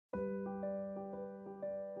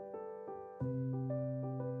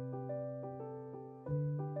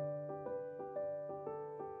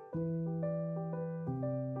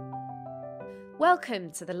Welcome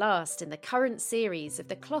to the last in the current series of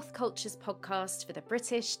the Cloth Cultures podcast for the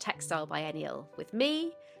British Textile Biennial with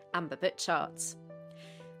me, Amber Butchart.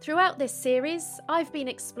 Throughout this series, I've been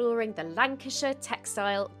exploring the Lancashire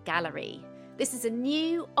Textile Gallery. This is a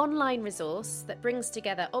new online resource that brings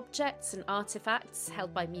together objects and artefacts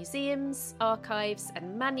held by museums, archives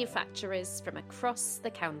and manufacturers from across the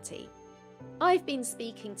county. I've been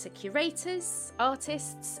speaking to curators,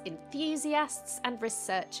 artists, enthusiasts and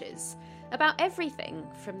researchers about everything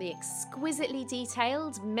from the exquisitely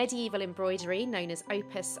detailed medieval embroidery known as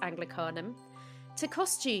Opus Anglicanum to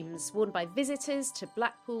costumes worn by visitors to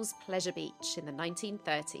Blackpool's Pleasure Beach in the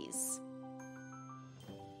 1930s.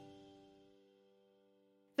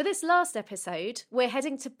 For this last episode, we're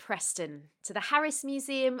heading to Preston, to the Harris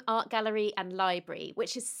Museum, Art Gallery and Library,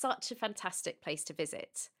 which is such a fantastic place to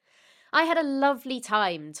visit. I had a lovely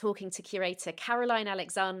time talking to curator Caroline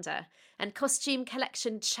Alexander and costume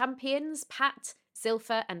collection champions Pat,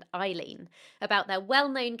 Zilpha and Eileen about their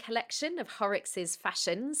well-known collection of Horrocks's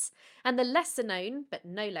fashions and the lesser-known, but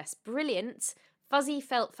no less brilliant, fuzzy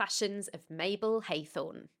felt fashions of Mabel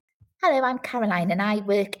Haythorne. Hello, I'm Caroline and I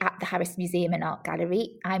work at the Harris Museum and Art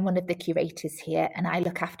Gallery. I'm one of the curators here and I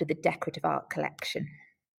look after the decorative art collection.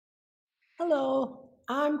 Hello,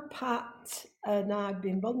 I'm Pat and I've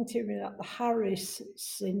been volunteering at the Harris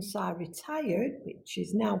since I retired, which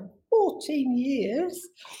is now 14 years.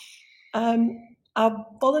 I've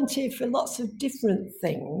volunteered for lots of different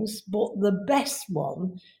things, but the best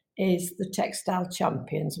one is the Textile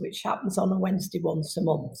Champions, which happens on a Wednesday once a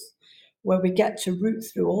month, where we get to root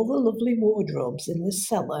through all the lovely wardrobes in the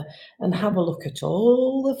cellar and have a look at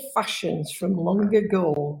all the fashions from long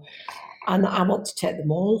ago. And I want to take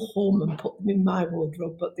them all home and put them in my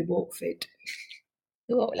wardrobe, but they won't fit.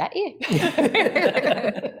 They won't let you.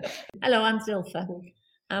 Hello, I'm Zilpha.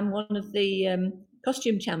 I'm one of the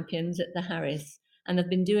costume champions at the Harris, and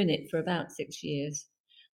I've been doing it for about 6 years.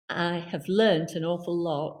 I have learnt an awful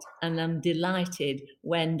lot, and I'm delighted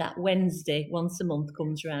when that Wednesday once a month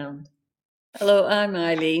comes round. Hello, I'm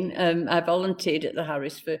Eileen. I volunteered at the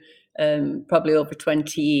Harris for probably over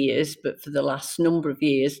 20 years, but for the last number of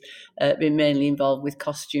years, been mainly involved with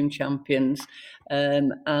costume champions.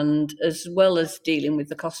 And as well as dealing with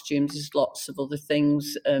the costumes, there's lots of other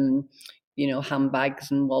things, handbags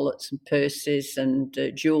and wallets and purses and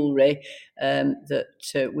jewellery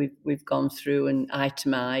that we've gone through and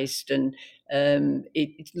itemised. And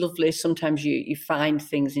it's lovely. Sometimes you find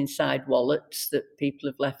things inside wallets that people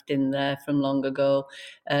have left in there from long ago.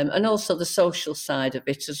 And also the social side of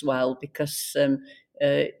it as well, because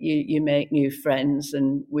you make new friends,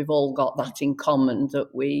 and we've all got that in common,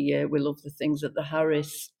 that we love the things at the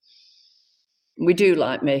Harris. We do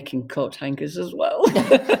like making coat hangers as well.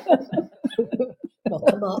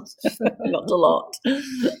 Not a lot. Not a lot.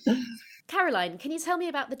 Caroline, can you tell me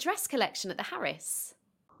about the dress collection at the Harris?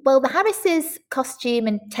 Well, the Harris's costume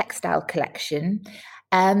and textile collection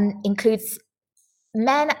includes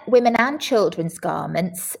men, women and children's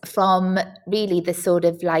garments from really the sort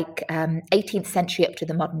of 18th century up to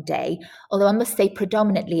the modern day, although I must say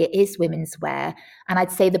predominantly it is women's wear, and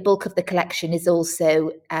I'd say the bulk of the collection is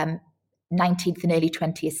also 19th and early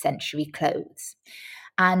 20th century clothes.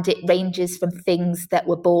 And it ranges from things that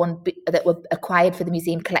were acquired for the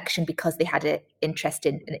museum collection because they had an interest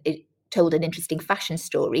in it, told an interesting fashion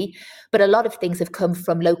story, but a lot of things have come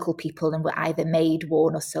from local people and were either made,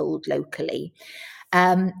 worn or sold locally.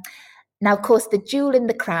 Now, of course, the jewel in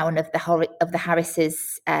the crown of the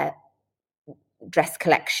Harris's dress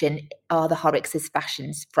collection are the Horrocks's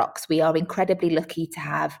fashions frocks. We are incredibly lucky to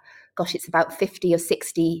have, it's about 50 or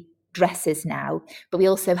 60 dresses now, but we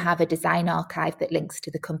also have a design archive that links to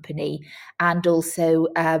the company, and also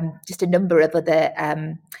just a number of other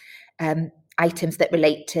items that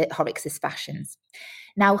relate to Horrocks's fashions.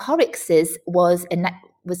 Now, Horrocks's was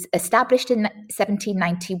established in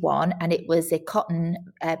 1791, and it was a cotton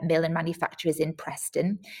mill and manufacturers in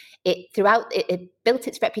Preston. It built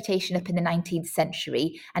its reputation up in the 19th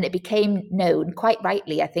century, and it became known, quite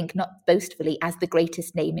rightly, I think, not boastfully, as the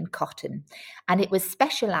greatest name in cotton. And it was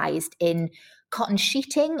specialised in cotton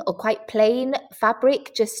sheeting or quite plain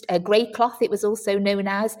fabric, just a grey cloth, it was also known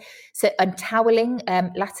as, and toweling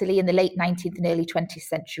latterly in the late 19th and early 20th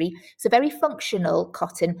century. So very functional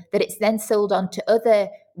cotton that it's then sold on to other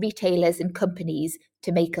retailers and companies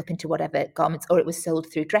to make up into whatever garments, or it was sold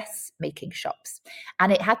through dressmaking shops.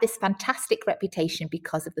 And it had this fantastic reputation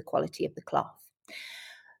because of the quality of the cloth.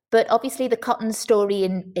 But obviously the cotton story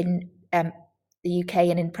in the UK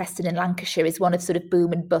and in Preston and Lancashire is one of sort of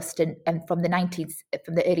boom and bust, and from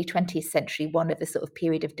the early 20th century, one of a sort of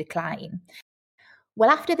period of decline. Well,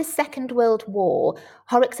 after the Second World War,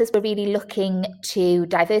 Horrocks's were really looking to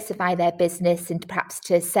diversify their business and perhaps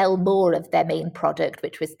to sell more of their main product,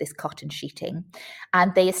 which was this cotton sheeting.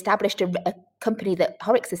 And they established a company, that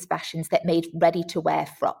Horrocks's Fashions, that made ready-to-wear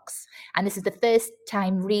frocks. And this is the first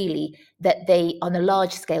time, really, that they, on a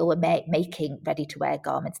large scale, were making ready-to-wear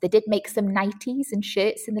garments. They did make some nighties and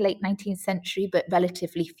shirts in the late 19th century, but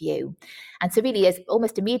relatively few. And so really, as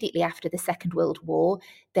almost immediately after the Second World War,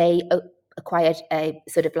 they acquired a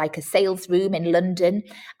sort of like a sales room in London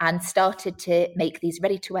and started to make these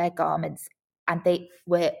ready-to-wear garments. And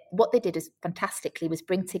what they did is fantastically was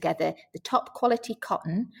bring together the top quality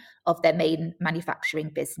cotton of their main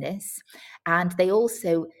manufacturing business. And they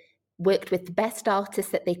also worked with the best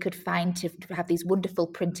artists that they could find to have these wonderful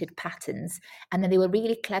printed patterns. And then they were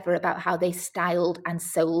really clever about how they styled and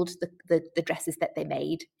sold the dresses that they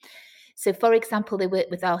made. So, for example, they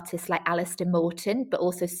worked with artists like Alistair Morton, but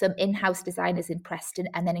also some in-house designers in Preston.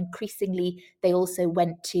 And then increasingly, they also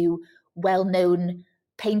went to well-known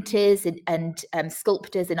painters and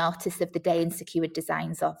sculptors and artists of the day and secured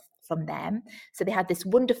designs from them. So they had this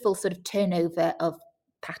wonderful sort of turnover of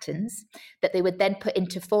patterns that they would then put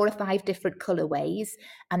into 4 or 5 different colorways,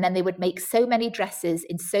 and then they would make so many dresses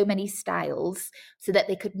in so many styles so that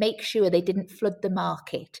they could make sure they didn't flood the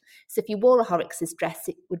market. So if you wore a Horrocks's dress,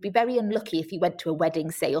 it would be very unlucky if you went to a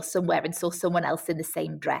wedding, say, or somewhere and saw someone else in the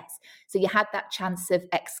same dress. So you had that chance of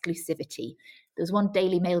exclusivity. There was one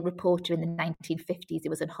Daily Mail reporter in the 1950s who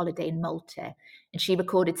was on holiday in Malta, and she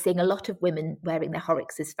recorded seeing a lot of women wearing their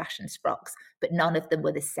Horrocks's Fashions frocks, but none of them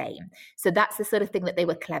were the same. So that's the sort of thing that they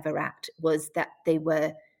were clever at, was that they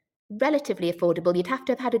were relatively affordable. You'd have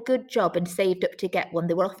to have had a good job and saved up to get one.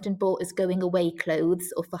 They were often bought as going away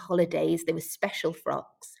clothes or for holidays. They were special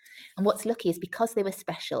frocks. And what's lucky is because they were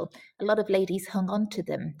special, a lot of ladies hung on to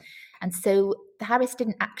them. And so the Harris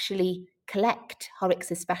didn't actually collect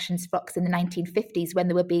Horrocks's Fashions frocks in the 1950s when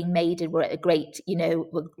they were being made and were at a great,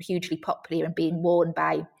 were hugely popular and being worn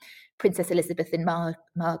by Princess Elizabeth and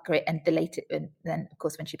Margaret, and then, of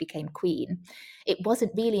course, when she became queen. It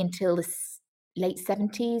wasn't really until the late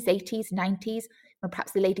 70s, 80s, 90s, when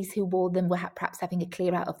perhaps the ladies who wore them were perhaps having a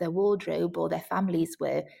clear out of their wardrobe, or their families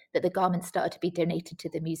were, that the garments started to be donated to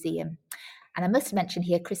the museum. And I must mention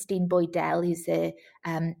here Christine Boydell, who's a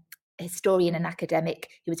historian and academic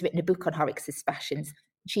who has written a book on Horrocks's Fashions.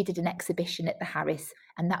 She did an exhibition at the Harris,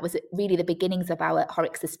 and that was really the beginnings of our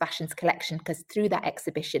Horrocks's Fashions collection, because through that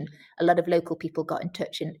exhibition, a lot of local people got in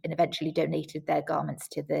touch and eventually donated their garments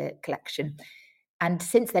to the collection. And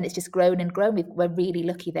since then, it's just grown and grown. We're really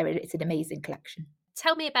lucky there. It's an amazing collection.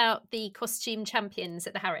 Tell me about the costume champions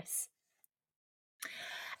at the Harris.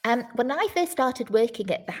 When I first started working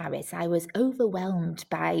at the Harris, I was overwhelmed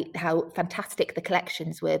by how fantastic the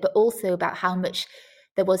collections were, but also about how much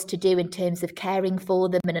there was to do in terms of caring for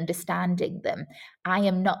them and understanding them. I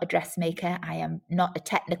am not a dressmaker. I am not a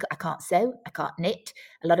technical. I can't sew. I can't knit.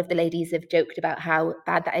 A lot of the ladies have joked about how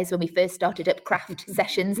bad that is. When we first started up craft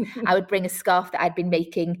sessions, I would bring a scarf that I'd been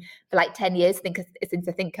making for like 10 years, since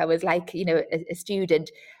I think I was like, a student,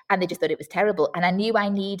 and they just thought it was terrible. And I knew I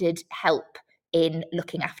needed help in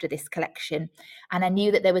looking after this collection. And I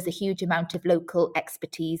knew that there was a huge amount of local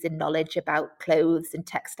expertise and knowledge about clothes and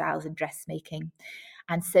textiles and dressmaking.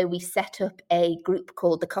 And so we set up a group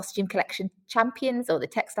called the Costume Collection Champions, or the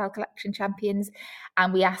Textile Collection Champions.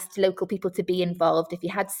 And we asked local people to be involved. If you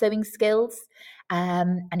had sewing skills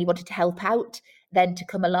and you wanted to help out, then to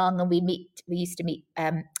come along. And we used to meet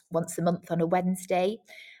once a month on a Wednesday.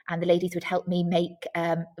 And the ladies would help me make,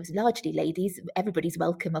 it was largely ladies, everybody's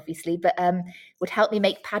welcome, obviously, but would help me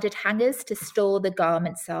make padded hangers to store the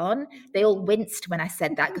garments on. They all winced when I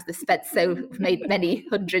said that, because made many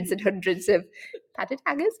hundreds and hundreds of padded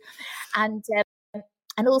hangers. And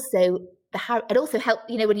also, it also helped,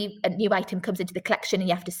 when a new item comes into the collection and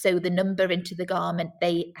you have to sew the number into the garment,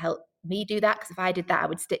 they help me do that, because if I did that, I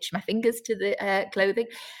would stitch my fingers to the clothing.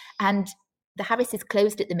 And the Harris is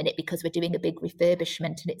closed at the minute because we're doing a big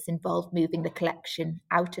refurbishment, and it's involved moving the collection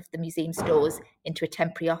out of the museum stores into a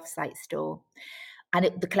temporary off-site store.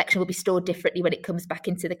 And the collection will be stored differently when it comes back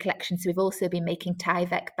into the collection. So we've also been making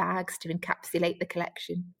Tyvek bags to encapsulate the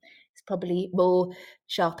collection. It's probably more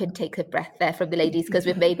sharp intake of breath there from the ladies, because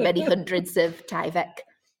we've made many hundreds of Tyvek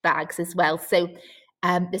bags as well. So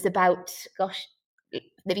there's about,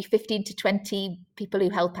 maybe 15 to 20 people who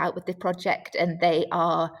help out with the project, and they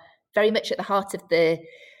are very much at the heart of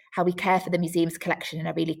how we care for the museum's collection, and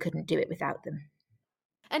I really couldn't do it without them.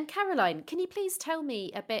 And Caroline, can you please tell me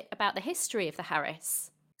a bit about the history of the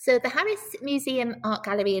Harris? So the Harris Museum Art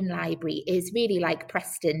Gallery and Library is really like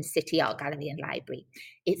Preston City Art Gallery and Library.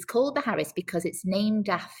 It's called the Harris because it's named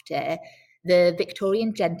after the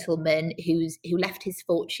Victorian gentleman who left his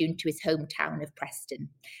fortune to his hometown of Preston.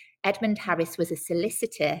 Edmund Harris was a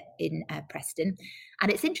solicitor in Preston.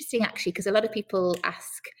 And it's interesting, actually, because a lot of people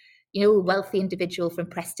ask, a wealthy individual from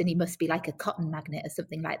Preston, he must be like a cotton magnate or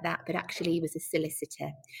something like that. But actually, he was a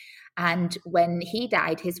solicitor. And when he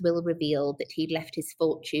died, his will revealed that he'd left his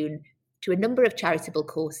fortune to a number of charitable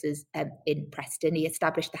causes in Preston. He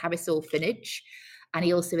established the Harris Orphanage, and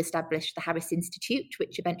he also established the Harris Institute,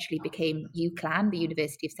 which eventually became UCLan, the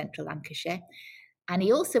University of Central Lancashire. And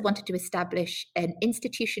he also wanted to establish an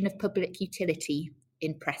institution of public utility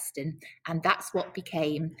in Preston. And that's what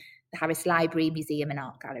became the Harris Library, Museum and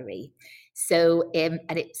Art Gallery. So,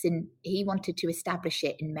 he wanted to establish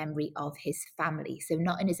it in memory of his family. So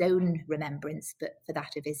not in his own remembrance, but for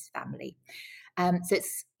that of his family.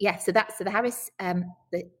 So the Harris,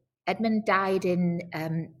 Edmund died in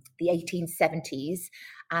the 1870s,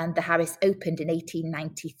 and the Harris opened in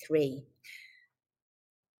 1893.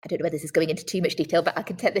 I don't know whether this is going into too much detail, but I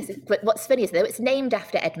can tell this. But what's funny is, though it's named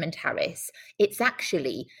after Edmund Harris, it's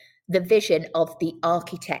actually the vision of the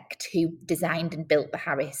architect who designed and built the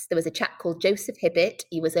Harris. There was a chap called Joseph Hibbert.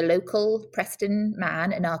 He was a local Preston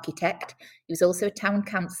man, an architect. He was also a town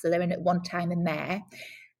councillor and at one time a mayor.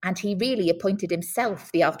 And he really appointed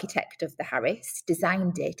himself the architect of the Harris,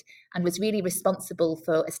 designed it, and was really responsible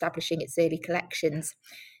for establishing its early collections.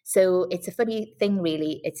 So it's a funny thing,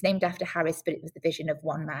 really. It's named after Harris, but it was the vision of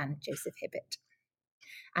one man, Joseph Hibbert.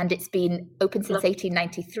 And it's been open since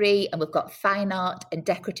 1893, and we've got fine art and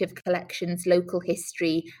decorative collections, local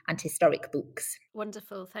history and historic books.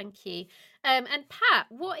 Wonderful, thank you. And Pat,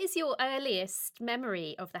 what is your earliest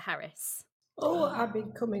memory of the Harris? Oh, I've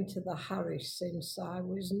been coming to the Harris since I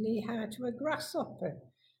was knee-high to a grasshopper.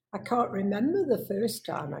 I can't remember the first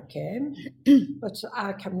time I came, but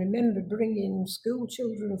I can remember bringing school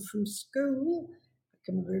children from school. I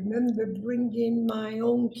can remember bringing my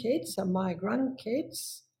own kids and my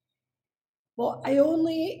grandkids. But I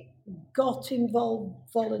only got involved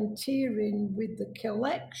volunteering with the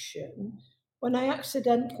collection when I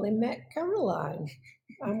accidentally met Caroline,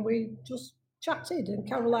 and we just chatted, and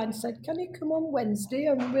Caroline said, "Can you come on Wednesday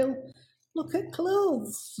and we'll look at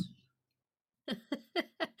clothes?"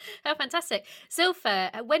 How fantastic.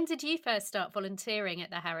 Zilpha, when did you first start volunteering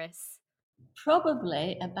at the Harris?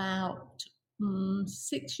 Probably about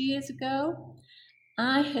 6 years ago.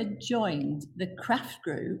 I had joined the craft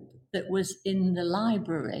group that was in the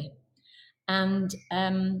library, and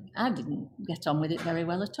I didn't get on with it very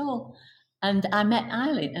well at all. And I met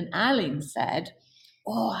Eileen, and Eileen said,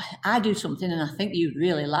 "Oh, I do something and I think you'd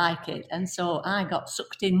really like it." And so I got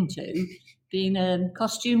sucked into being a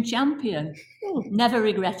costume champion. Never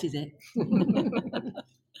regretted it.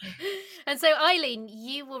 And so, Eileen,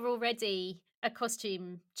 you were already a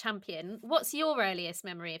costume champion. What's your earliest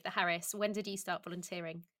memory of the Harris? When did you start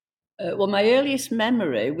volunteering? Well, my earliest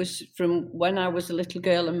memory was from when I was a little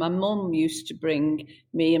girl, and my mum used to bring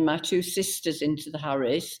me and my two sisters into the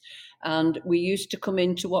Harris, and we used to come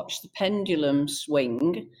in to watch the pendulum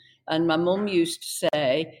swing, and my mum used to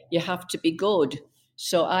say, "You have to be good."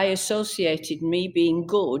 So I associated me being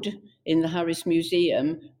good in the Harris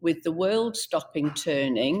Museum with the world stopping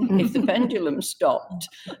turning if the pendulum stopped.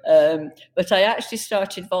 But I actually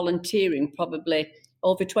started volunteering probably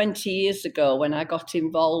over 20 years ago when I got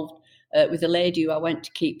involved with a lady who I went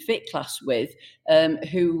to Keep Fit class with,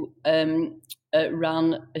 who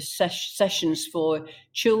ran sessions for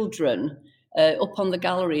children up on the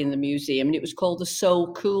gallery in the museum, and it was called the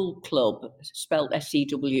So Cool Club, spelled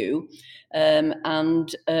SEW,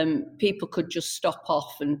 and people could just stop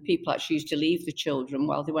off, and people actually used to leave the children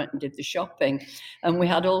while they went and did the shopping, and we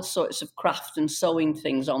had all sorts of craft and sewing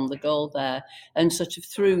things on the go there, and sort of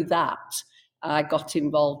through that I got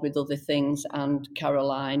involved with other things, and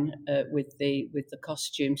Caroline with the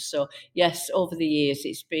costumes. So yes, over the years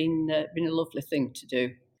it's been a lovely thing to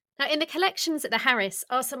do. Now, in the collections at the Harris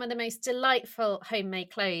are some of the most delightful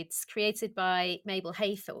homemade clothes created by Mabel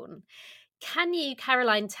Haythorne. Can you,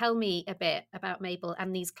 Caroline, tell me a bit about Mabel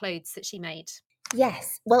and these clothes that she made?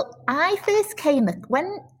 Yes. Well, I first came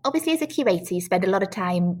when, obviously, as a curator, you spend a lot of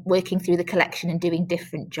time working through the collection and doing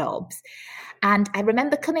different jobs. And I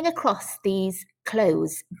remember coming across these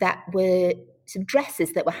clothes that were some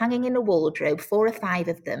dresses that were hanging in a wardrobe, 4 or 5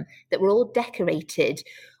 of them, that were all decorated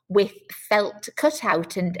with felt, cut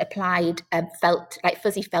out and applied felt, like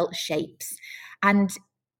fuzzy felt shapes. And,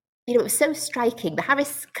 it was so striking. The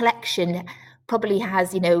Harris collection probably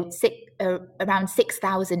has, around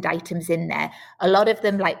 6,000 items in there. A lot of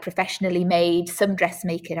them like professionally made, some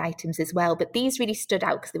dressmaker items as well. But these really stood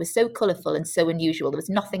out because they were so colourful and so unusual. There was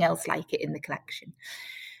nothing else like it in the collection.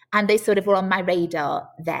 And they sort of were on my radar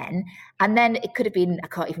then. And then it could have been, I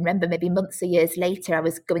can't even remember, maybe months or years later, I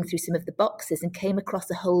was going through some of the boxes and came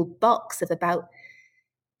across a whole box of about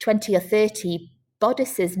 20 or 30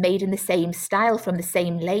 bodices made in the same style from the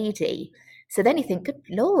same lady. So then you think, good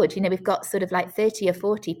Lord, we've got sort of like 30 or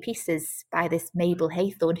 40 pieces by this Mabel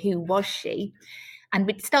Haythorne. Who was she? And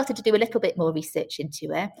we started to do a little bit more research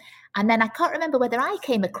into her. And then I can't remember whether I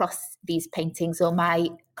came across these paintings or my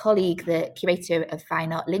colleague, the curator of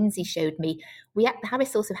fine art, Lindsay, showed me.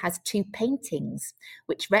 Harris also has 2 paintings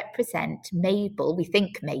which represent Mabel, we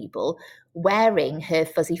think Mabel, wearing her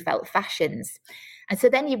fuzzy felt fashions. And so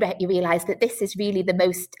then you realise that this is really the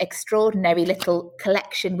most extraordinary little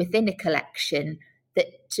collection within a collection, that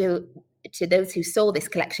to those who saw this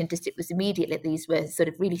collection, just it was immediately these were sort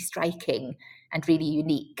of really striking and really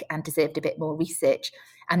unique and deserved a bit more research.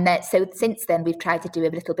 And so since then, we've tried to do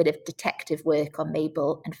a little bit of detective work on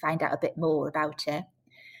Mabel and find out a bit more about her.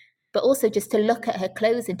 But also just to look at her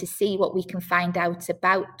clothes and to see what we can find out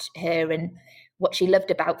about her and what she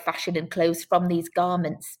loved about fashion and clothes from these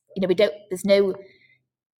garments. There's no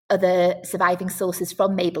other surviving sources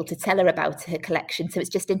from Mabel to tell her about her collection. So it's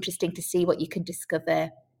just interesting to see what you can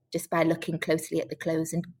discover just by looking closely at the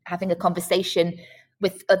clothes and having a conversation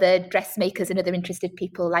with other dressmakers and other interested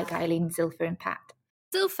people like Eileen, Zilpha and Pat.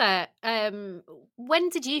 Zilpha, when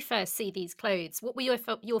did you first see these clothes? What were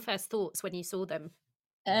your first thoughts when you saw them?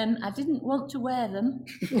 I didn't want to wear them.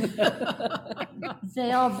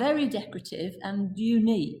 They are very decorative and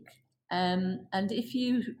unique. And if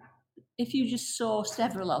you just saw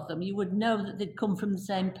several of them, you would know that they'd come from the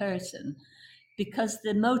same person, because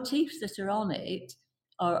the motifs that are on it,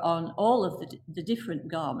 or on all of the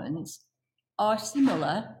different garments, are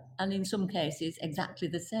similar and in some cases exactly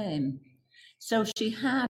the same. So she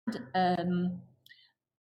had, I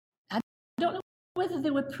don't know whether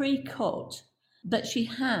they were pre-cut, but she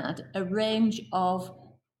had a range of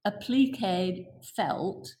appliqué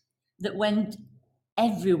felt that went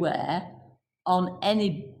everywhere on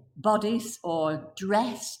any bodice or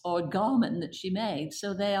dress or garment that she made.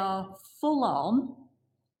 So they are full on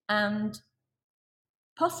and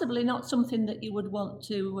possibly not something that you would want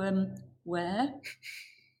to wear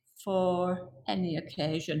for any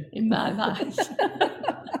occasion, in my mind.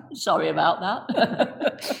 Sorry about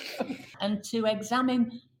that. And to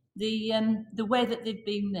examine the way that they've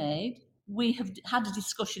been made, we have had a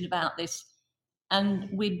discussion about this, and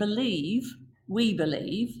we believe,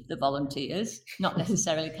 the volunteers, not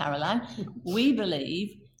necessarily Caroline, we believe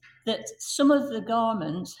that some of the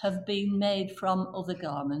garments have been made from other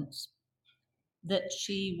garments, that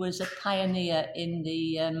she was a pioneer in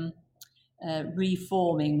the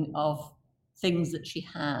reforming of things that she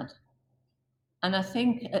had. And I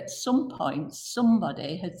think at some point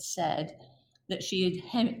somebody had said that she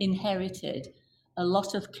had inherited a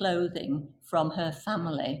lot of clothing from her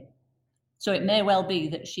family. So it may well be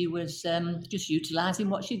that she was just utilising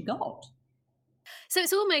what she'd got. So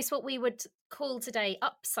it's almost what we would call today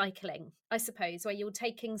upcycling, I suppose, where you're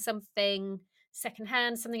taking something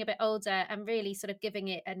secondhand, something a bit older, and really sort of giving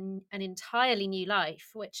it an entirely new life,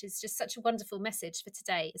 which is just such a wonderful message for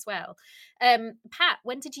today as well. Pat,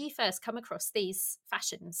 when did you first come across these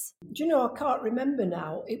fashions? Do you know, I can't remember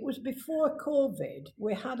now. It was before COVID.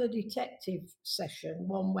 We had a detective session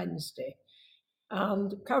one Wednesday,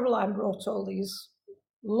 and Caroline brought all these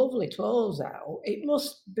lovely clothes out. It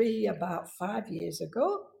must be about 5 years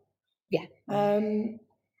ago. Yeah.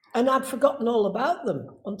 And I'd forgotten all about them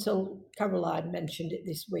until Caroline mentioned it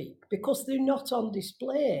this week, because they're not on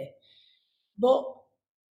display. But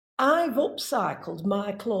I've upcycled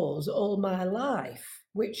my clothes all my life,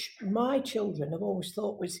 which my children have always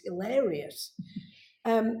thought was hilarious.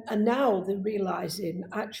 And now they're realising,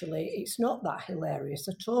 actually, it's not that hilarious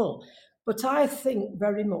at all. But I think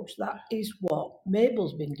very much that is what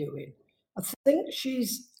Mabel's been doing. I think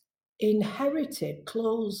she's inherited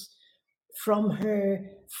clothes from her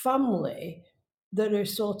family that are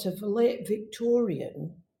sort of late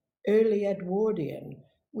Victorian, early Edwardian,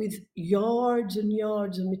 with yards and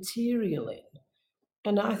yards of material in.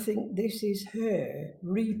 And I think this is her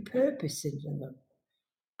repurposing them.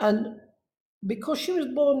 And because she was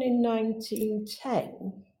born in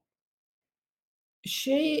 1910,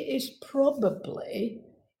 she is probably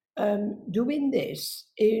doing this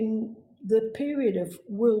in the period of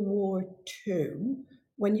World War II,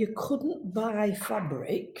 when you couldn't buy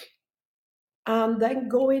fabric, and then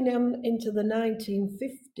going into the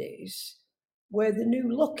 1950s, where the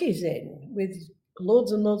new look is in, with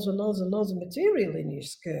loads and loads and loads and loads of material in your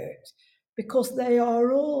skirt, because they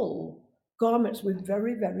are all garments with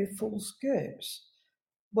very, very full skirts.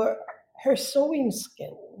 But her sewing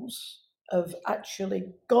skills of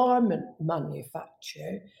actually garment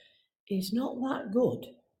manufacture is not that good.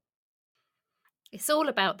 It's all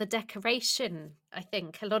about the decoration, I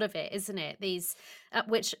think, a lot of it, isn't it? These,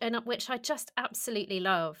 which I just absolutely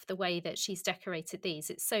love the way that she's decorated these.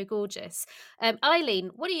 It's so gorgeous.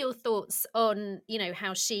 Eileen, what are your thoughts on,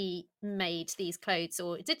 how she made these clothes,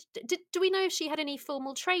 or do we know if she had any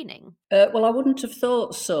formal training? Well, I wouldn't have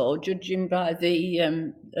thought so, judging by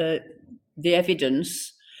the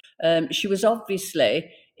evidence. She was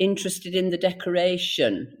obviously interested in the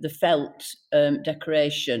decoration, the felt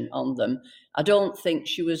decoration on them. I don't think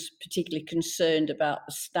she was particularly concerned about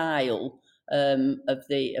the style of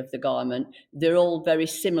the garment. They're all very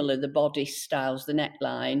similar, the body styles, the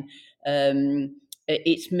neckline.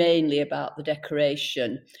 It's mainly about the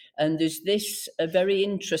decoration. And there's this a very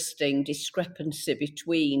interesting discrepancy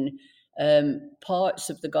between parts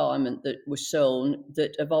of the garment that were sewn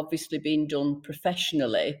that have obviously been done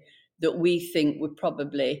professionally, that we think were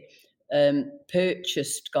probably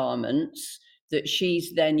purchased garments that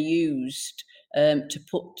she's then used to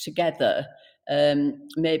put together,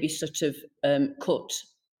 maybe sort of cut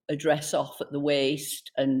a dress off at the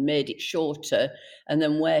waist and made it shorter, and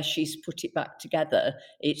then where she's put it back together,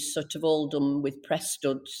 it's sort of all done with press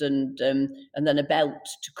studs and then a belt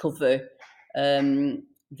to cover the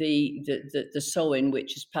sewing,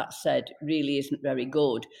 which, as Pat said, really isn't very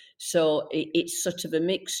good. So it's sort of a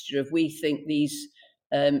mixture of, we think, these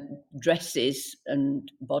dresses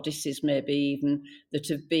and bodices, maybe even, that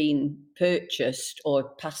have been purchased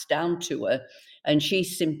or passed down to her, and she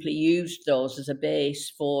simply used those as a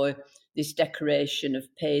base for this decoration of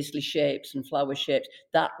paisley shapes and flower shapes.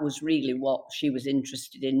 That was really what she was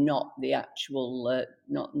interested in, not the actual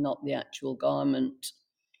not the actual garment.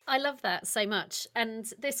 I love that so much. And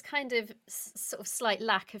this kind of sort of slight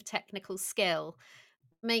lack of technical skill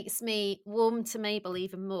makes me warm to Mabel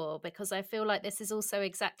even more, because I feel like this is also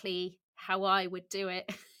exactly how I would do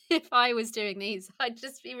it if I was doing these. I'd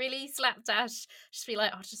just be really slapdash, just be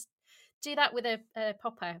like, I'll just do that with a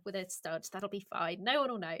popper, with a stud. That'll be fine. No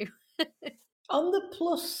one will know. On the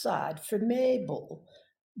plus side for Mabel,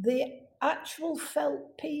 the actual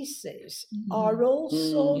felt pieces are all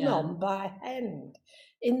sewn on by hand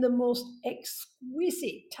in the most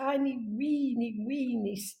exquisite, tiny,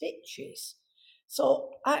 weeny stitches. So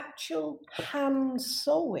actual hand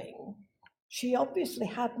sewing, she obviously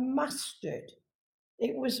had mastered.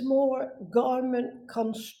 It was more garment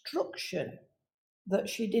construction that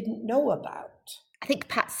she didn't know about. I think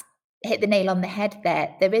Pat's hit the nail on the head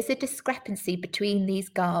there. There is a discrepancy between these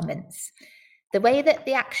garments. The way that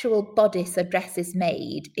the actual bodice or dress is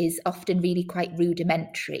made is often really quite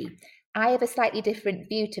rudimentary. I have a slightly different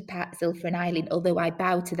view to Pat, Zilpha and Eileen, although I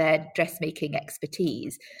bow to their dressmaking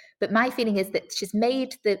expertise. But my feeling is that she's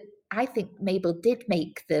made I think Mabel did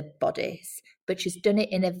make the bodice, but she's done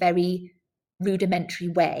it in a very rudimentary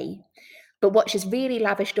way. But what she's really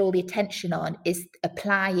lavished all the attention on is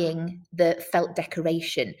applying the felt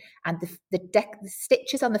decoration. And the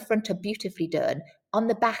stitches on the front are beautifully done. On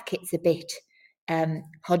the back, it's a bit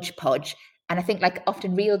hodgepodge. And I think, like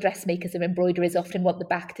often real dressmakers and embroiderers often want the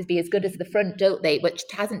back to be as good as the front, don't they? Which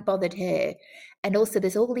hasn't bothered her. And also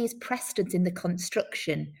there's all these press studs in the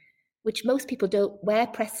construction, which most people don't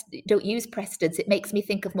use press studs. It makes me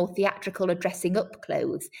think of more theatrical or dressing up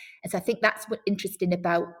clothes. And so I think that's what's interesting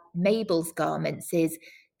about Mabel's garments is,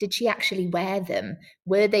 did she actually wear them?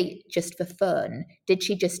 Were they just for fun? Did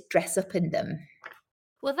she just dress up in them?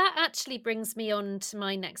 Well, that actually brings me on to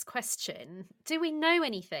my next question. Do we know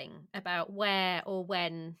anything about where or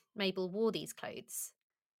when Mabel wore these clothes?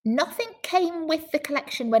 Nothing came with the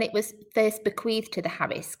collection when it was first bequeathed to the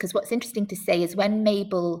Harris, because what's interesting to say is when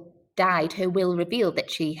Mabel died, her will revealed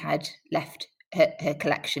that she had left her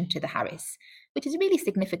collection to the Harris, which is a really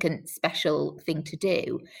significant, special thing to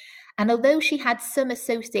do. And although she had some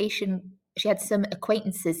association, she had some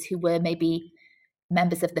acquaintances who were maybe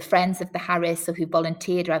members of the Friends of the Harris or who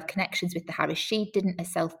volunteered or have connections with the Harris, she didn't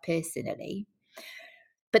herself personally.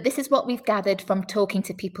 But this is what we've gathered from talking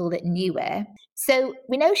to people that knew her. So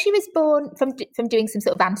we know she was born from doing some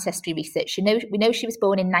sort of ancestry research. We know she was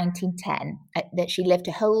born in 1910, that she lived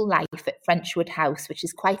her whole life at Frenchwood House, which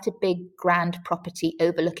is quite a big, grand property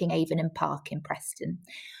overlooking Avon Park in Preston.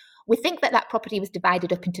 We think that property was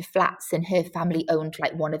divided up into flats and her family owned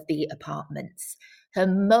like one of the apartments. Her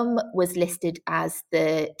mum was listed as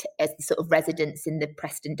the sort of residence in the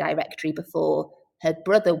Preston Directory before her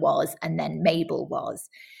brother was, and then Mabel was.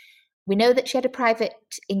 We know that she had a private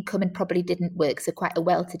income and probably didn't work, so quite a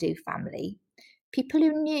well-to-do family. People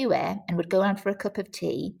who knew her and would go around for a cup of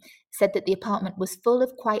tea said that the apartment was full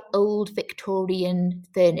of quite old Victorian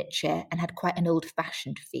furniture and had quite an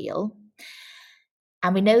old-fashioned feel.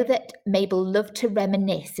 And we know that Mabel loved to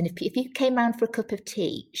reminisce. And if you came round for a cup of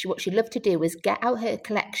tea, what she loved to do was get out her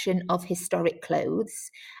collection of historic clothes.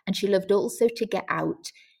 And she loved also to get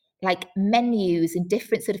out like menus and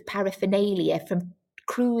different sort of paraphernalia from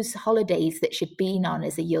cruise holidays that she'd been on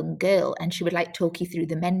as a young girl. And she would like talk you through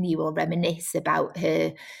the menu or reminisce about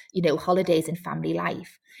her, holidays and family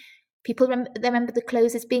life. People remember the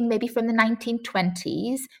clothes as being maybe from the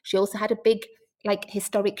 1920s. She also had a big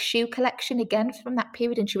historic shoe collection again from that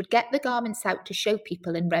period, and she would get the garments out to show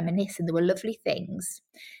people and reminisce, and there were lovely things.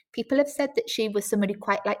 People have said that she was somebody who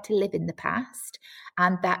quite liked to live in the past,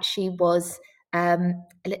 and that she was but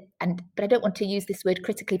I don't want to use this word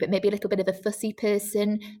critically, but maybe a little bit of a fussy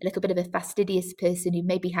person, a little bit of a fastidious person who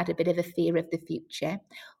maybe had a bit of a fear of the future.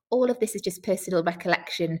 All of this is just personal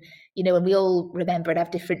recollection, and we all remember and have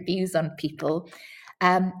different views on people.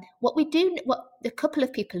 What a couple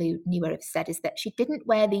of people who knew her have said is that she didn't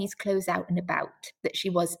wear these clothes out and about, that she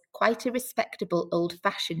was quite a respectable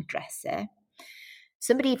old-fashioned dresser.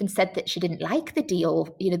 Somebody even said that she didn't like the Dior,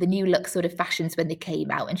 the new look sort of fashions when they came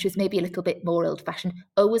out, and she was maybe a little bit more old-fashioned,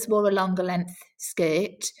 always wore a longer length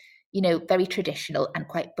skirt, very traditional and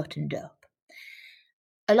quite buttoned up.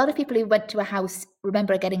 A lot of people who went to a house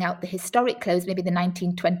remember getting out the historic clothes, maybe the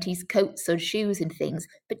 1920s coats or shoes and things,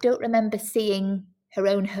 but don't remember seeing her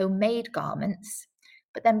own homemade garments.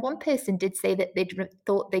 But then one person did say that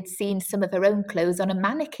thought they'd seen some of her own clothes on a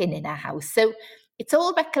mannequin in her house. So it's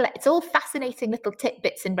all fascinating little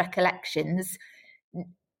tidbits and recollections,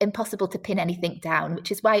 impossible to pin anything down,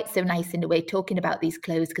 which is why it's so nice in a way talking about these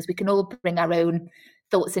clothes, because we can all bring our own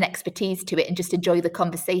thoughts and expertise to it and just enjoy the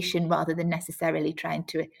conversation rather than necessarily trying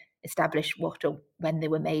to establish what or when they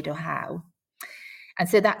were made or how. And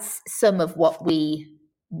so that's some of what we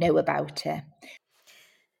know about her.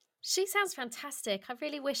 She sounds fantastic. I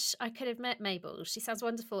really wish I could have met Mabel. She sounds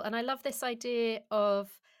wonderful. And I love this idea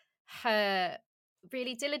of her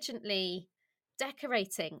really diligently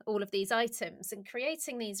decorating all of these items and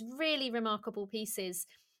creating these really remarkable pieces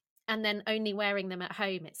and then only wearing them at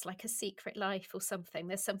home. It's like a secret life or something.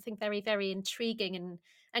 There's something very, very intriguing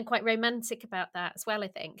and quite romantic about that as well, I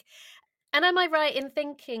think. And am I right in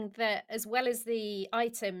thinking that as well as the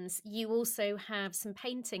items, you also have some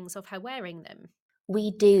paintings of her wearing them?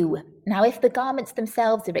 We do. Now, if the garments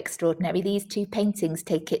themselves are extraordinary, these two paintings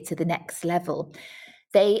take it to the next level.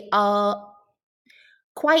 They are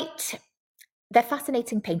they're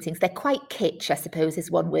fascinating paintings. They're quite kitsch, I suppose,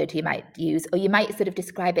 is one word you might use, or you might sort of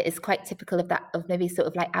describe it as quite typical of maybe sort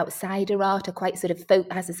of like outsider art, or quite sort of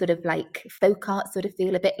has a sort of like folk art sort of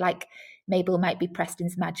feel, a bit like Mabel might be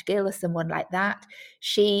Preston's Madge Gill or someone like that.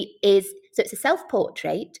 So it's a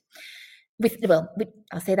self-portrait.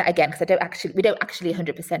 I'll say that again because we don't actually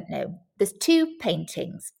 100% know. There's two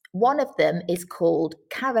paintings. One of them is called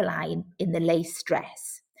Caroline in the Lace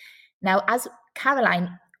Dress. Now, as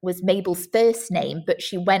Caroline was Mabel's first name, but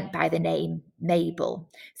she went by the name Mabel.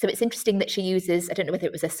 So it's interesting that she uses, I don't know whether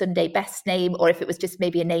it was a Sunday best name or if it was just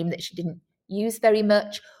maybe a name that she didn't use very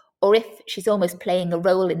much, or if she's almost playing a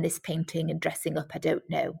role in this painting and dressing up, I don't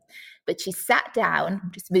know. But she sat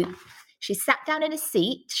down, she sat down in a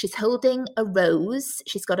seat, she's holding a rose,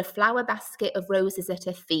 she's got a flower basket of roses at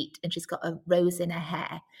her feet, and she's got a rose in her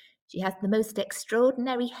hair. She has the most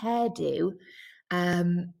extraordinary hairdo,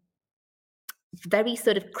 very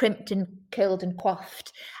sort of crimped and curled and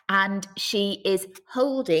coiffed, and she is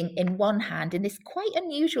holding in one hand, in this quite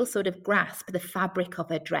unusual sort of grasp, the fabric of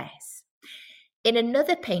her dress. In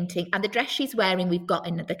another painting, and the dress she's wearing we've got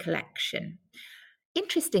in the collection.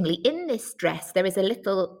 Interestingly, in this dress there is a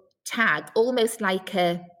little tag, almost like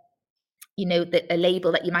a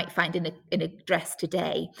label that you might find in a dress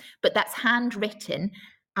today, but that's handwritten,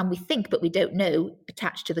 and we think, but we don't know,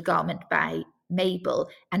 attached to the garment by Mabel,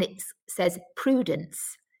 and it says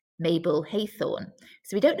Prudence, Mabel Haythorne.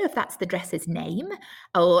 So we don't know if that's the dress's name,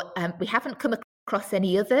 or we haven't come across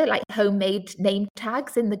any other like homemade name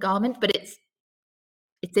tags in the garment, but it's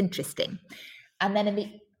interesting. And then in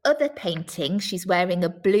the other painting, she's wearing a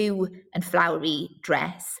blue and flowery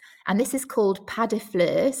dress, and this is called Pas de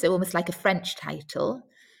Fleurs, so almost like a French title.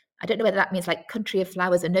 I don't know whether that means like country of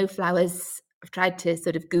flowers or no flowers. I've tried to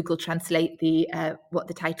sort of Google translate what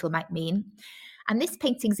the title might mean. And this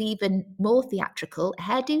painting's even more theatrical,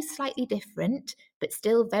 hairdo slightly different, but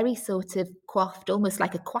still very sort of coiffed, almost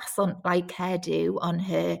like a croissant-like hairdo on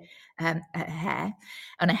her hair,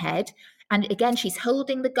 on her head. And again, she's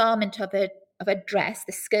holding the garment of her dress,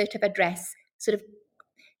 the skirt of her dress, sort of,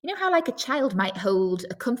 you know how like a child might hold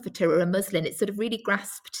a comforter or a muslin, it's sort of really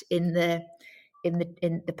grasped in the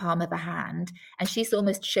palm of her hand, and she's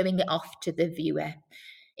almost showing it off to the viewer.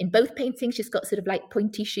 In both paintings, she's got sort of like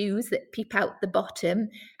pointy shoes that peep out the bottom.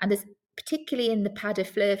 And there's, particularly in the Pas de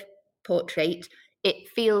Fleur portrait, it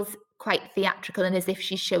feels quite theatrical and as if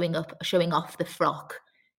she's showing off the frock.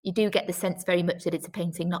 You do get the sense very much that it's a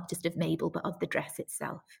painting not just of Mabel, but of the dress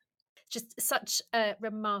itself. Just such a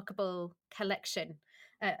remarkable collection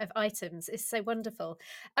of items. Is so wonderful.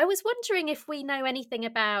 I was wondering if we know anything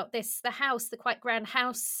about the house, the quite grand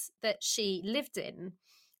house that she lived in.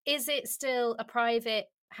 Is it still a private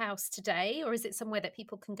house today, or is it somewhere that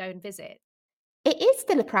people can go and visit? It is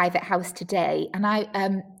still a private house today, and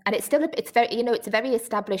it's a very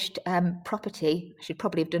established property. I should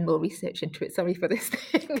probably have done more research into it. Sorry for this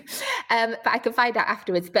thing, but I can find out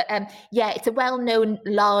afterwards. But yeah, it's a well-known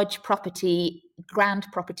large property, grand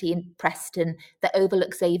property in Preston that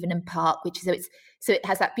overlooks Avon Park, so it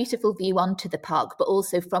has that beautiful view onto the park, but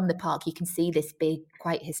also from the park you can see this big,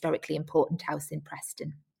 quite historically important house in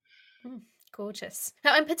Preston. Gorgeous.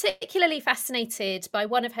 Now, I'm particularly fascinated by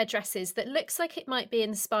one of her dresses that looks like it might be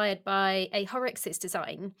inspired by a Horrocks'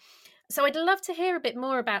 design. So I'd love to hear a bit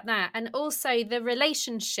more about that, and also the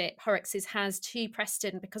relationship Horrocks' has to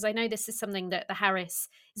Preston, because I know this is something that the Harris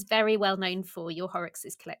is very well known for, your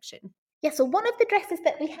Horrocks' collection. Yeah, so one of the dresses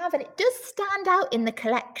that we have, and it does stand out in the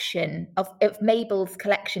collection of Mabel's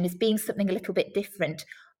collection as being something a little bit different.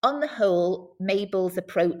 On the whole, Mabel's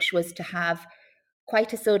approach was to have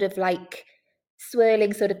quite a sort of like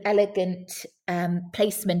swirling, sort of elegant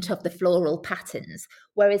placement of the floral patterns.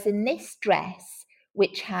 Whereas in this dress,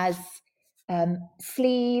 which has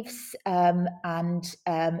sleeves and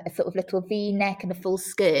a sort of little V-neck and a full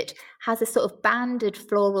skirt, has a sort of banded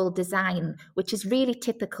floral design, which is really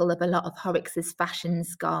typical of a lot of Horrocks'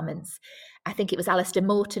 fashions garments. I think it was Alistair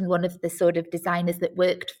Morton, one of the sort of designers that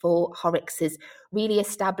worked for Horrocks', really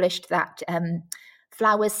established that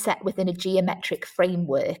flowers set within a geometric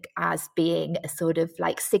framework as being a sort of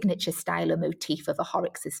like signature style or motif of a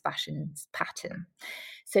Horrocks' fashions pattern.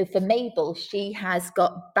 So for Mabel, she has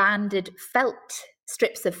got banded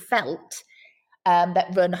strips of felt that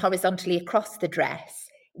run horizontally across the dress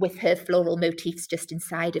with her floral motifs just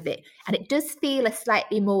inside of it. And it does feel a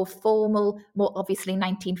slightly more formal, more obviously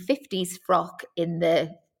 1950s frock in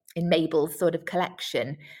Mabel's sort of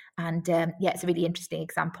collection. And yeah, it's a really interesting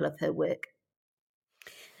example of her work.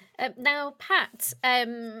 Now, Pat,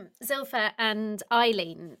 Zilpha and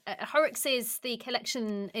Eileen, Horrocks' the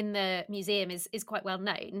collection in the museum is quite well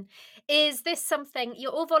known. Is this something,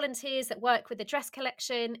 you're all volunteers that work with the dress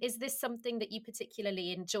collection, is this something that you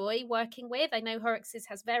particularly enjoy working with? I know Horrocks'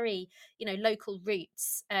 has very, local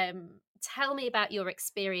roots. Tell me about your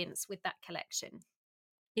experience with that collection.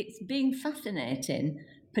 It's been fascinating,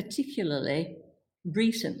 particularly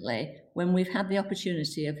recently when we've had the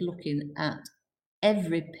opportunity of looking at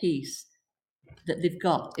every piece that they've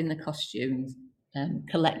got in the costumes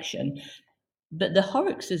collection. But the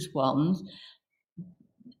Horrocks' ones,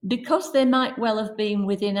 because they might well have been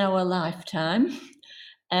within our lifetime,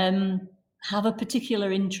 have a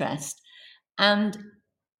particular interest. And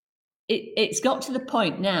it's got to the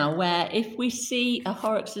point now where if we see a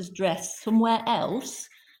Horrocks' dress somewhere else,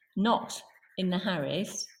 not in the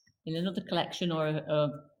Harris, in another collection or a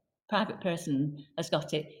private person has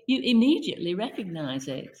got it, you immediately recognise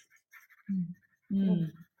it.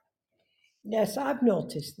 Yes, I've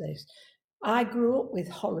noticed this. I grew up with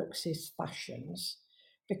Horrocks' fashions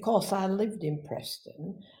because I lived in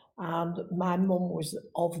Preston and my mum was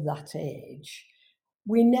of that age.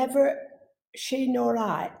 She nor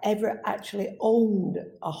I ever actually owned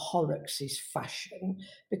a Horrocks' fashion,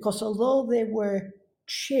 because although they were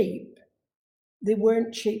cheap, they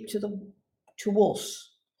weren't cheap to us.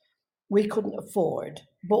 We couldn't afford.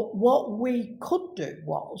 But what we could do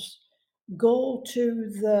was go to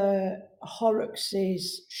the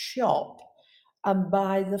Horrocks' shop and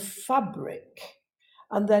buy the fabric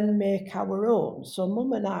and then make our own. So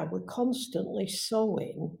Mum and I were constantly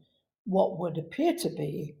sewing what would appear to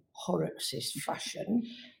be Horrocks' fashion,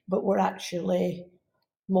 but were actually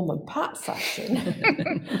Mum and Pat fashion.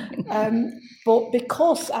 But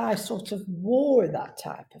because I sort of wore that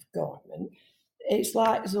type of garment, it's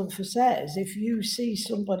like Zulfa says, if you see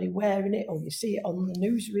somebody wearing it or you see it on the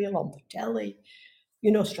newsreel, on the telly,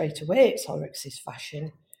 you know straight away it's Horrocks'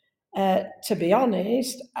 fashion. To be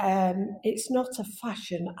honest, it's not a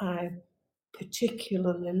fashion I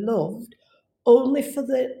particularly loved, only for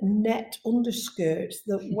the net underskirts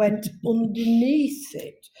that went underneath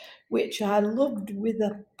it, which I loved with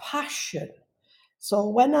a passion. So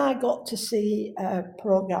when I got to see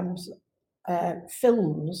programmes,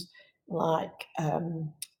 films like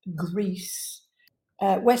Grease,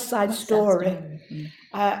 West Side Story,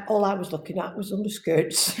 all I was looking at was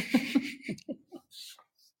underskirts.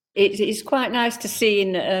 It is quite nice to see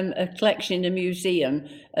in a collection in a museum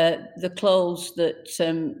the clothes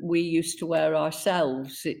that we used to wear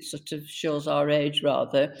ourselves. It sort of shows our age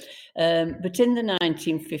rather. But in the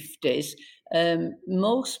 1950s,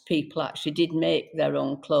 most people actually did make their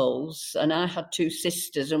own clothes. And I had two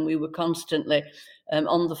sisters, and we were constantly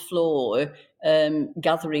on the floor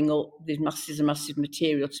gathering up these masses and massive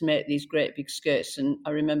material to make these great big skirts. And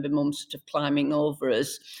I remember Mum sort of climbing over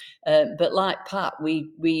us. But like Pat,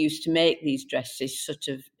 we used to make these dresses sort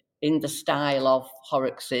of in the style of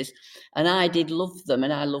Horrocks's, and I did love them,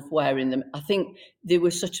 and I love wearing them. I think they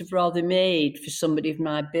were sort of rather made for somebody of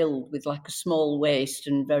my build, with like a small waist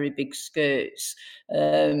and very big skirts.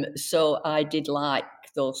 So I did like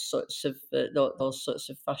those sorts of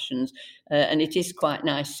fashions, and it is quite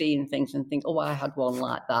nice seeing things and think, oh, I had one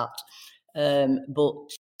like that. But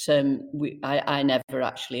I never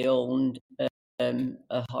actually owned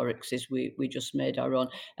Horrocks's. We just made our own.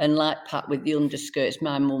 And like Pat, with the underskirts,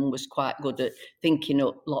 my mum was quite good at thinking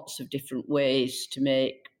up lots of different ways to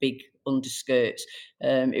make big underskirts.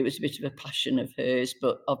 It was a bit of a passion of hers,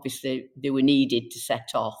 but obviously they were needed to set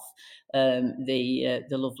off the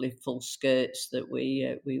lovely full skirts that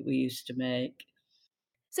we used to make.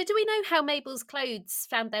 So do we know how Mabel's clothes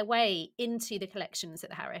found their way into the collections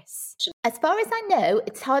at the Harris? As far as I know,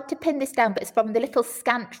 it's hard to pin this down, but it's from the little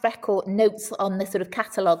scant record notes on the sort of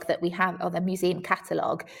catalogue that we have, on the museum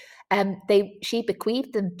catalogue. She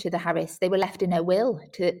bequeathed them to the Harris. They were left in her will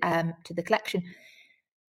to the collection.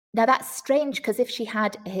 Now that's strange, because if she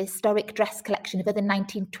had a historic dress collection of other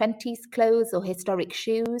 1920s clothes or historic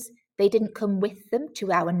shoes, they didn't come with them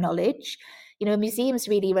to our knowledge. You know, museums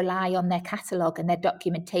really rely on their catalogue and their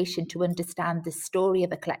documentation to understand the story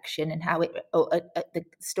of a collection and how it, or the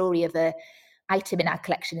story of a item in our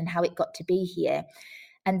collection and how it got to be here.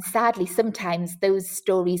 And sadly, sometimes those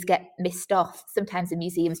stories get missed off. Sometimes in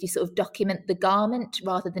museums, you sort of document the garment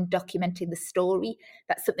rather than documenting the story.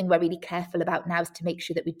 That's something we're really careful about now, is to make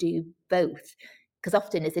sure that we do both. Because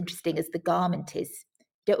often, as interesting as the garment is,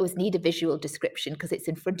 you don't always need a visual description, because it's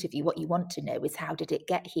in front of you. What you want to know is, how did it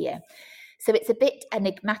get here? So it's a bit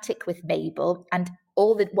enigmatic with Mabel, and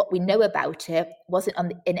what we know about her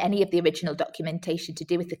wasn't in any of the original documentation to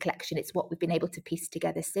do with the collection. It's what we've been able to piece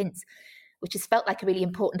together since, which has felt like a really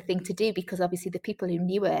important thing to do, because obviously the people who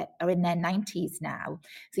knew her are in their 90s now.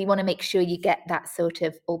 So you want to make sure you get that sort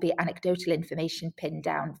of, albeit anecdotal, information pinned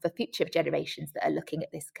down for future generations that are looking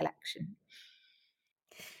at this collection.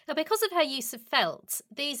 Now, because of her use of felt,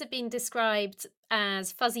 these have been described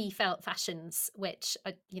as fuzzy felt fashions, which,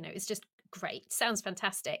 is just great. Sounds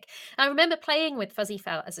fantastic. I remember playing with fuzzy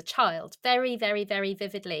felt as a child, very, very, very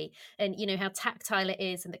vividly, and how tactile it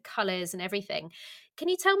is and the colours and everything. Can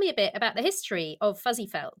you tell me a bit about the history of fuzzy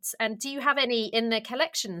felt, and do you have any in the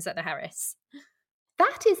collections at the Harris?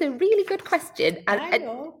 That is a really good question. I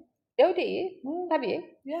know. Oh, do you? Have you?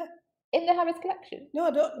 Yeah. In the Harris collection? No,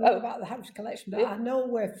 I don't know about the Harris collection, but I know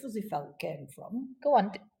where fuzzy felt came from. Go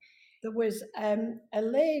on. There was a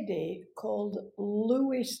lady called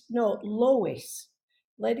Lois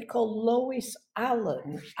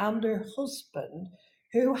Allen, and her husband,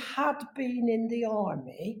 who had been in the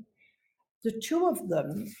army. The two of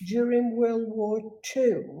them, during World War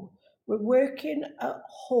II, were working at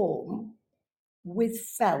home with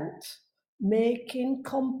felt, making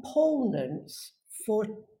components for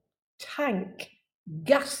tank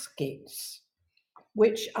gaskets,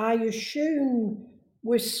 which I assume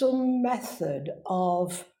was some method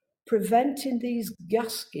of preventing these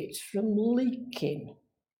gaskets from leaking.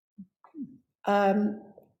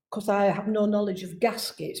 Because I have no knowledge of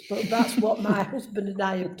gaskets, but that's what my husband and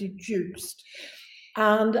I have deduced.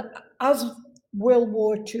 And as World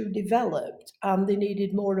War II developed and they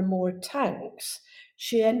needed more and more tanks,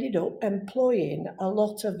 she ended up employing a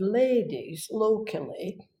lot of ladies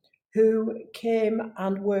locally who came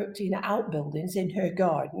and worked in outbuildings in her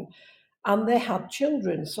garden, and they had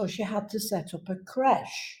children, so she had to set up a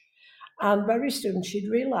creche. And very soon she'd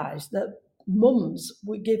realised that mums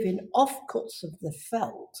were giving offcuts of the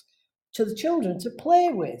felt to the children to play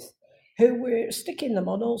with, who were sticking them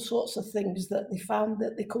on all sorts of things that they found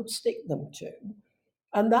that they could stick them to.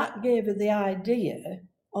 And that gave her the idea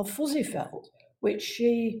of fuzzy felt, which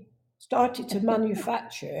she started to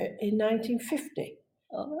manufacture in 1950.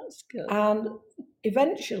 Oh, that's good. And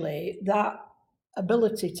eventually that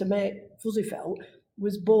ability to make fuzzy felt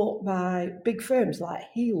was bought by big firms like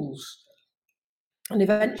Heels. And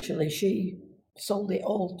eventually she sold it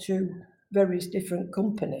all to various different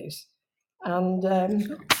companies. And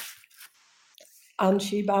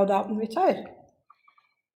she bowed out and retired.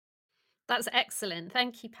 That's excellent.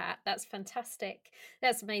 Thank you, Pat. That's fantastic.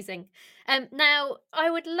 That's amazing. Now, I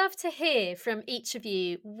would love to hear from each of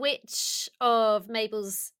you which of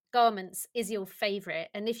Mabel's garments is your favourite,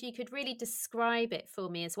 and if you could really describe it for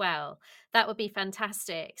me as well, that would be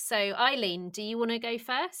fantastic. So, Eileen, do you want to go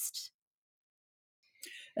first?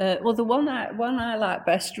 Well, the one I like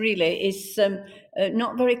best really is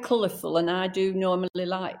not very colourful, and I do normally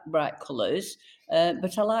like bright colours,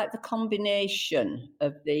 but I like the combination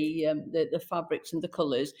of the fabrics and the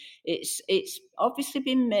colours. It's obviously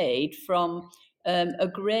been made from a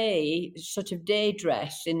grey sort of day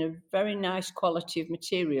dress in a very nice quality of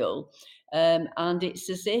material, and it's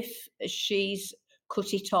as if she's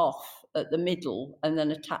cut it off at the middle and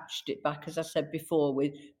then attached it back, as I said before,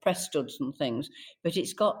 with press studs and things. But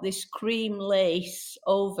it's got this cream lace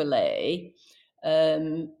overlay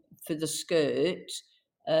for the skirt,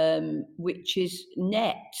 which is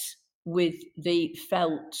net with the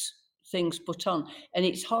felt things put on. And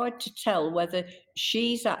it's hard to tell whether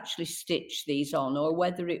she's actually stitched these on or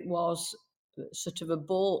whether it was sort of a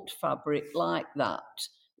bought fabric like that.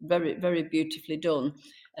 Very, very beautifully done.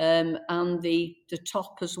 And the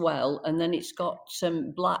top as well, and then it's got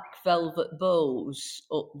some black velvet bows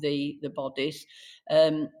up the bodice.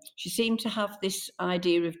 She seemed to have this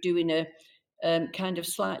idea of doing a kind of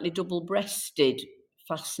slightly double-breasted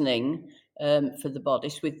fastening for the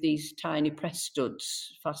bodice with these tiny press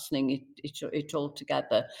studs fastening it all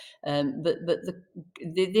together. But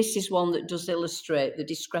this is one that does illustrate the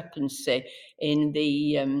discrepancy in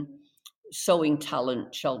the sewing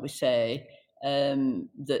talent, shall we say,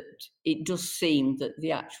 that it does seem that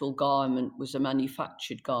the actual garment was a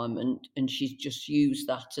manufactured garment and she's just used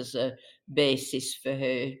that as a basis for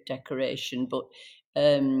her decoration. But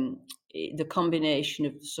the combination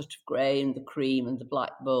of the sort of grey and the cream and the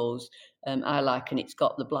black bows, I like, and it's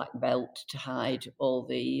got the black belt to hide all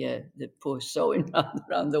the poor sewing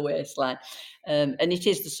around the waistline. And it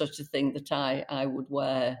is the sort of thing that I would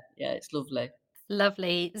wear. Yeah, it's lovely.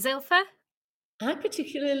 Lovely. Zilpha? I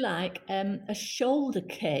particularly like a shoulder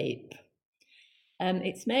cape.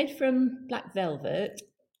 It's made from black velvet.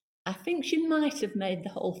 I think she might have made the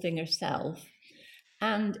whole thing herself.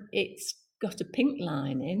 And it's got a pink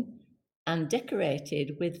lining and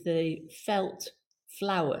decorated with the felt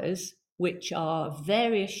flowers, which are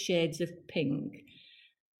various shades of pink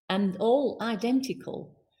and all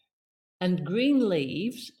identical. And green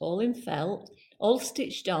leaves, all in felt, all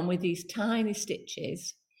stitched on with these tiny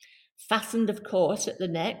stitches. Fastened, of course, at the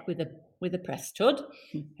neck with a press stud,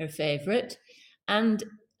 her favourite, and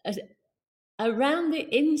around the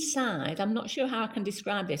inside, I'm not sure how I can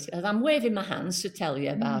describe this, because I'm waving my hands to tell you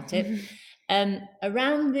about it.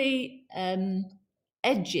 Around the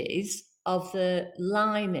edges of the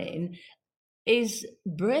lining is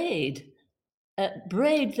braid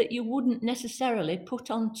that you wouldn't necessarily put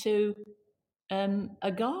onto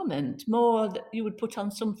a garment, more that you would put on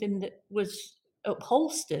something that was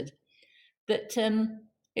upholstered. But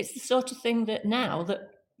it's the sort of thing that now that,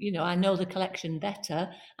 I know the collection better,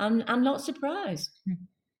 I'm not surprised.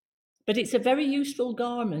 But it's a very useful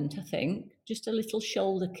garment, I think, just a little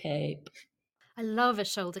shoulder cape. I love a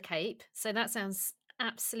shoulder cape, so that sounds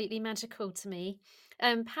absolutely magical to me.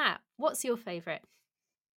 Pat, what's your favourite?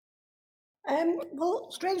 Well,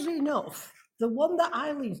 strangely enough, the one that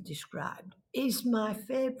Eileen's described is my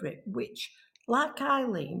favourite, which, like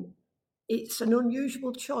Eileen, it's an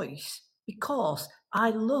unusual choice because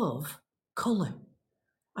I love colour.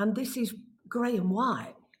 And this is grey and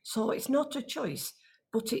white, so it's not a choice,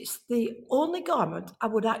 but it's the only garment I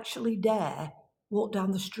would actually dare walk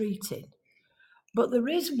down the street in. But there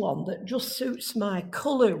is one that just suits my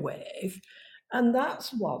colour wave, and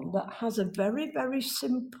that's one that has a very, very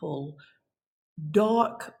simple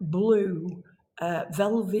dark blue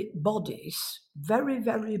velvet bodice, very,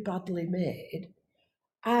 very badly made,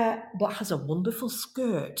 but has a wonderful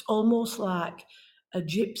skirt, almost like a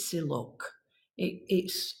gypsy look.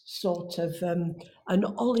 It's sort of an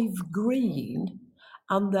olive green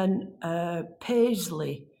and then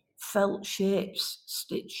paisley felt shapes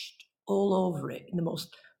stitched all over it in the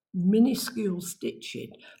most minuscule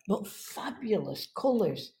stitching, but fabulous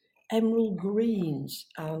colours, emerald greens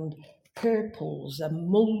and purples and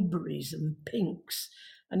mulberries and pinks.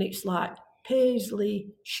 And it's like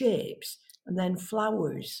paisley shapes and then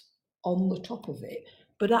flowers on the top of it.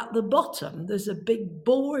 But at the bottom, there's a big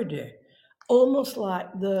border, almost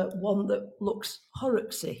like the one that looks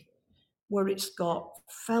Horrocksy, where it's got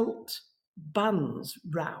felt bands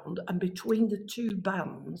round, and between the two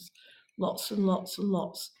bands, lots and lots and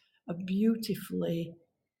lots of beautifully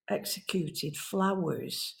executed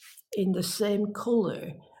flowers in the same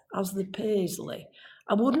colour as the paisley.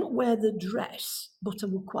 I wouldn't wear the dress, but I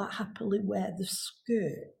would quite happily wear the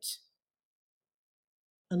skirt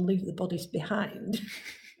and leave the bodice behind.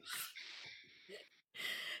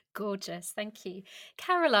 Gorgeous, thank you.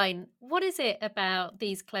 Caroline, what is it about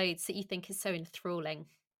these clothes that you think is so enthralling?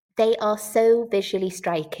 They are so visually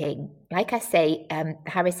striking. Like I say,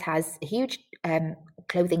 Harris has a huge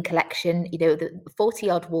clothing collection, the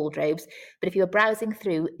 40-odd wardrobes. But if you were browsing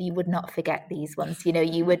through, you would not forget these ones.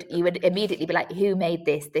 You would immediately be like, who made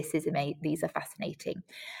this? This is amazing. These are fascinating.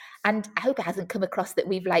 And I hope it hasn't come across that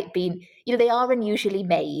we've been, they are unusually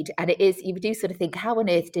made. And it is, you do sort of think, how on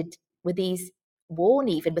earth were these worn,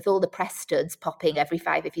 even with all the press studs popping every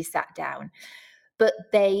 5 if you sat down? But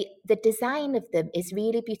the design of them is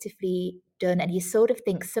really beautifully done, and you sort of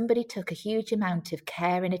think somebody took a huge amount of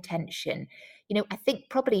care and attention. I think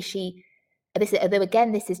probably although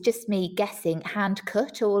again, this is just me guessing, hand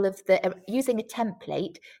cut all of using a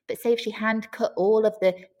template, but say if she hand cut all of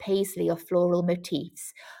the paisley or floral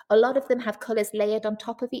motifs, a lot of them have colours layered on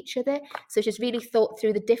top of each other. So she's really thought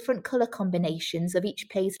through the different colour combinations of each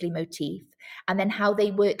paisley motif and then how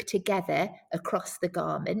they work together across the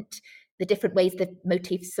garment, the different ways the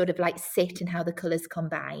motifs sort of sit and how the colours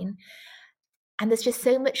combine. And there's just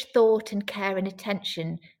so much thought and care and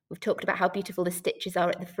attention. We've talked about how beautiful the stitches are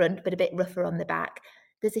at the front, but a bit rougher on the back.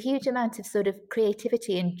 There's a huge amount of sort of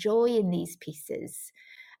creativity and joy in these pieces,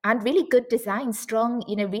 and really good design, strong,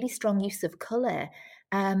 really strong use of colour.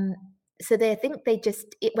 So I think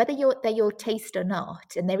whether they're your taste or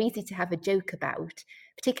not, and they're easy to have a joke about,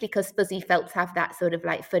 particularly because fuzzy felts have that sort of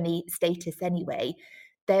funny status anyway.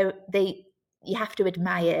 You have to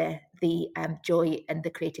admire the joy and the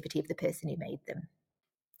creativity of the person who made them.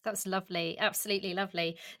 That's lovely. Absolutely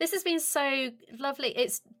lovely. This has been so lovely.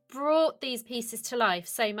 It's brought these pieces to life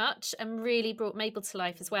so much and really brought Mabel to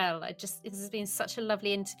life as well. This has been such a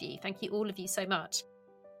lovely interview. Thank you, all of you, so much.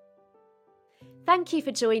 Thank you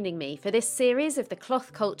for joining me for this series of the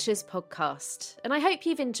Cloth Cultures podcast, and I hope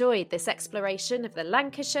you've enjoyed this exploration of the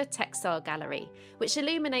Lancashire Textile Gallery, which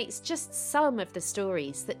illuminates just some of the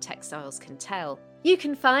stories that textiles can tell. You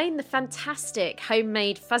can find the fantastic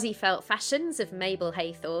homemade fuzzy felt fashions of Mabel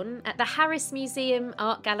Haythorne at the Harris Museum,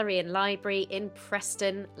 Art Gallery and Library in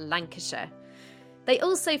Preston, Lancashire. They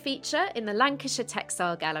also feature in the Lancashire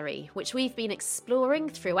Textile Gallery, which we've been exploring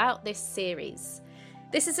throughout this series.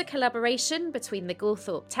 This is a collaboration between the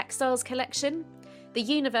Gawthorpe Textiles Collection, the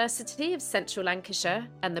University of Central Lancashire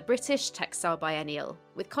and the British Textile Biennial,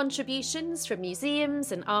 with contributions from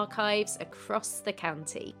museums and archives across the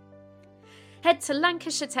county. Head to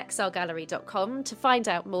lancashiretextilegallery.com to find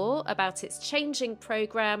out more about its changing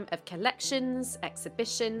programme of collections,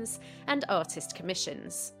 exhibitions and artist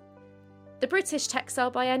commissions. The British Textile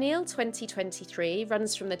Biennial 2023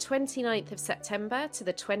 runs from the 29th of September to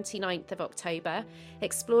the 29th of October,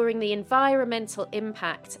 exploring the environmental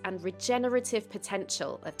impact and regenerative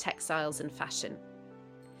potential of textiles and fashion.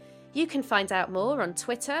 You can find out more on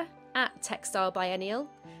Twitter @Textile Biennial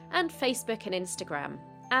and Facebook and Instagram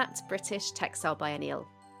 @British Textile Biennial.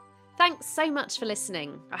 Thanks so much for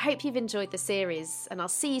listening. I hope you've enjoyed the series, and I'll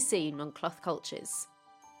see you soon on Cloth Cultures.